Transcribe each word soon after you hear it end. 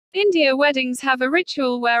India weddings have a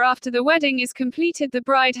ritual where after the wedding is completed the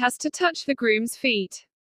bride has to touch the groom's feet.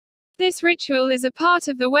 This ritual is a part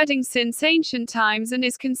of the wedding since ancient times and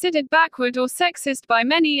is considered backward or sexist by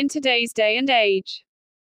many in today's day and age.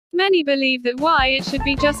 Many believe that why it should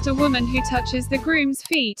be just a woman who touches the groom's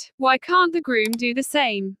feet, why can't the groom do the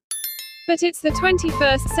same? But it's the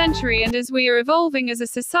 21st century and as we are evolving as a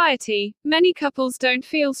society, many couples don't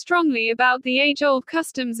feel strongly about the age-old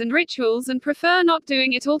customs and rituals and prefer not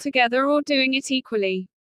doing it altogether or doing it equally.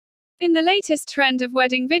 In the latest trend of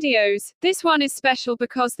wedding videos, this one is special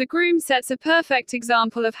because the groom sets a perfect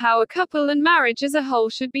example of how a couple and marriage as a whole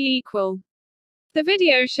should be equal. The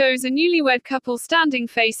video shows a newlywed couple standing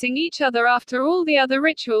facing each other after all the other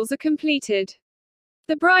rituals are completed.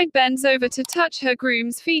 The bride bends over to touch her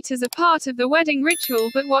groom's feet as a part of the wedding ritual,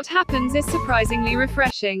 but what happens is surprisingly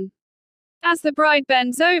refreshing. As the bride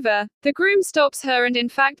bends over, the groom stops her and in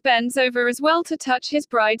fact bends over as well to touch his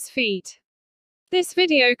bride's feet. This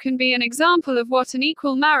video can be an example of what an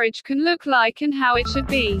equal marriage can look like and how it should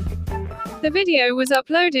be. The video was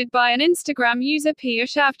uploaded by an Instagram user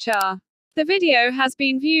aashirwaad. The video has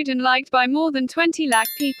been viewed and liked by more than 20 lakh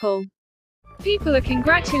people. People are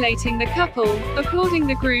congratulating the couple, applauding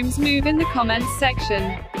the groom's move in the comments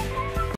section.